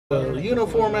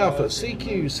Uniform Alpha,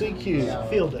 CQ, CQ.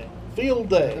 Field day. Field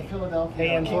day.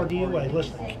 KN4 DUA,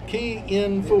 listening. Key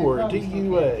in 4,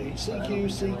 DUA, CQ,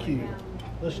 CQ.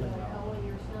 Listening.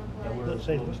 Let's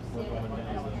say listen.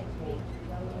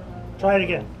 Try it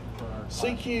again.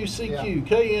 CQ, CQ,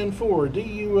 KN4,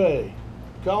 DUA.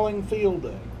 Calling field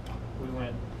day. We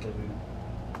went to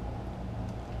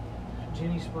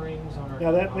Jenny Springs on our.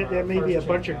 Now that may be a first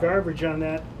bunch of checkout. garbage on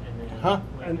that. Huh?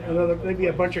 And another maybe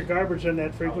a bunch of garbage on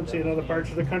that frequency in other parts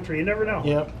of the country. You never know.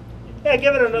 Yep. Yeah,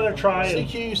 give it another try.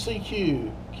 CQ,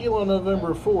 CQ, Kilo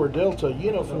November 4, Delta,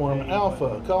 Uniform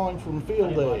Alpha, calling from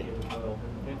field day. It's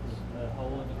a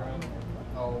hole in the ground.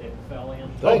 It fell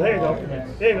in. Oh, there you go.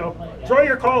 There you go. Throw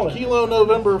your call in. Kilo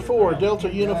November 4,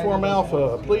 Delta, Uniform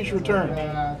Alpha, please return.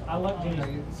 I like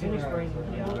Jenny Springs.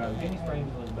 Yeah, Jenny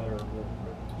Springs was better.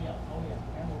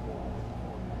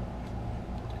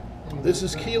 This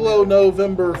is Kilo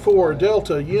November 4,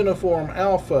 Delta, Uniform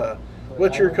Alpha.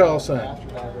 What's your call sign? And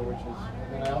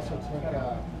then I also took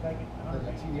the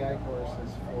TDI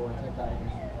courses for tech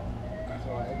diving. So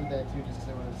I did that too just because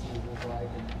I wanted to see what it was like.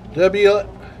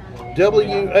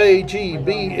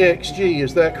 WAGBXG,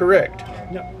 is that correct?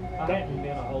 No. I hadn't been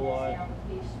a whole lot.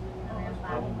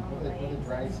 With the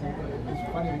dry sink.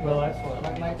 It's funny because Well, that's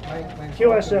what. my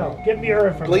QSL, give me your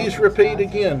information. Please repeat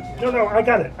again. No, I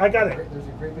got it. I got it. There's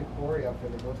a great big quarry up there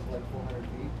that goes to like 400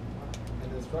 feet.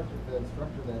 And the instructor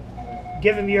that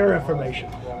Give him your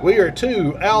information. We are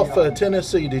 2, Alpha,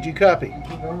 Tennessee. Did you copy? he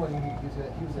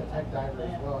was a tech diver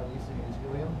as well and used to use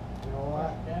helium, you know, a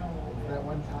lot. And that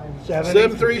one time,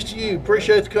 7-3's to you.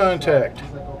 Appreciate the contact.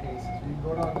 he's like, okay, so you can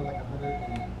go down to like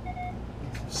 100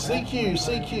 CQ,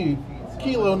 CQ,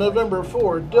 Kilo November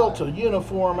 4, Delta,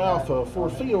 Uniform Alpha for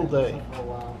field day. for a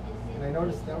while. And I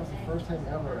noticed that was the first time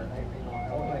ever, and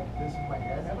I went like this in my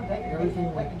head.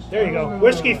 Everything like. There you go.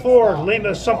 Whiskey 4,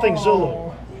 Lima something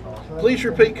Zulu. Please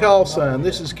repeat call sign.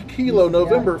 This is Kilo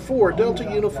November 4, Delta,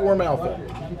 Uniform Alpha. He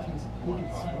could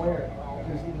swear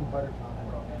he was eating butter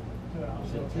popcorn.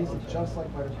 It tasted just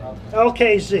like butter popcorn.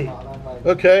 LKZ. And I'm like,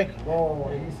 Okay,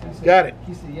 whoa. He said, got it.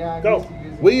 He said, yeah. Go. He used to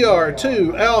use it. We are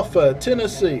 2, Alpha,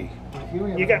 Tennessee. With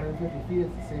helium You at got- 150 feet,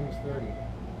 it's the same as 30.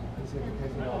 He said,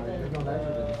 because, you know, there's no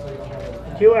nitrogen, so you don't have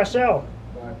that. QSL.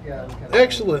 But, yeah, it was kinda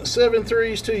Excellent.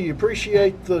 7-3's to you.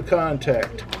 Appreciate the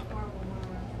contact.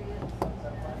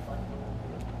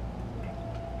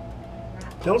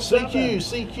 Don't stop CQ,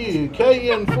 that. CQ,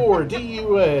 KN4,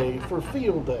 DUA for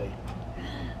field day.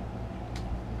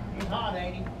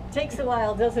 Takes a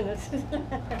while, doesn't it?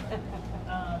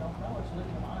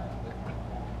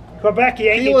 Quebec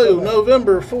Yankee. Kilo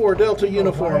November 4, Delta,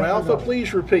 Uniform Alpha.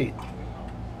 Please repeat.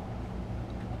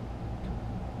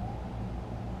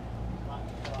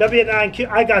 W9Q.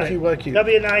 I got it. QYQ.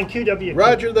 W9QW.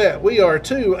 Roger that. We are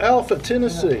 2, Alpha,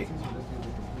 Tennessee.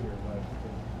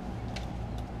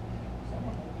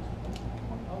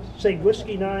 Say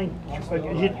Whiskey 9.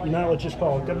 Now let's just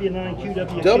call it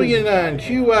W9QW.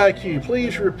 W9QIQ.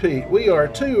 Please repeat. We are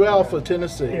 2, Alpha,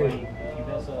 Tennessee. There you If you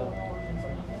mess up,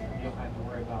 you don't have to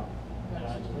worry about.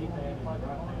 Leave that in the right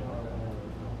now.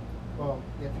 Well,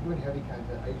 yeah, if you're doing heavy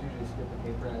content, I usually skip the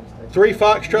paper and I just type. 3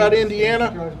 Foxtrot, You Indiana.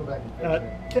 can always go back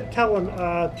and fix it. tell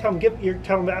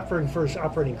him offering for his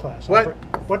operating class. What?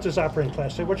 What's his operating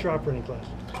class? Say, what's your operating class?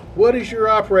 What is your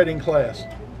operating class?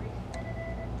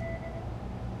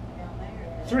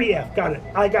 3F. Got it.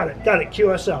 I got it. Got it.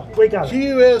 QSL. We got it.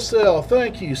 QSL.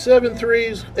 Thank you.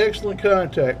 7-3's. Excellent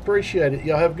contact. Appreciate it.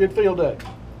 Y'all have a good field day.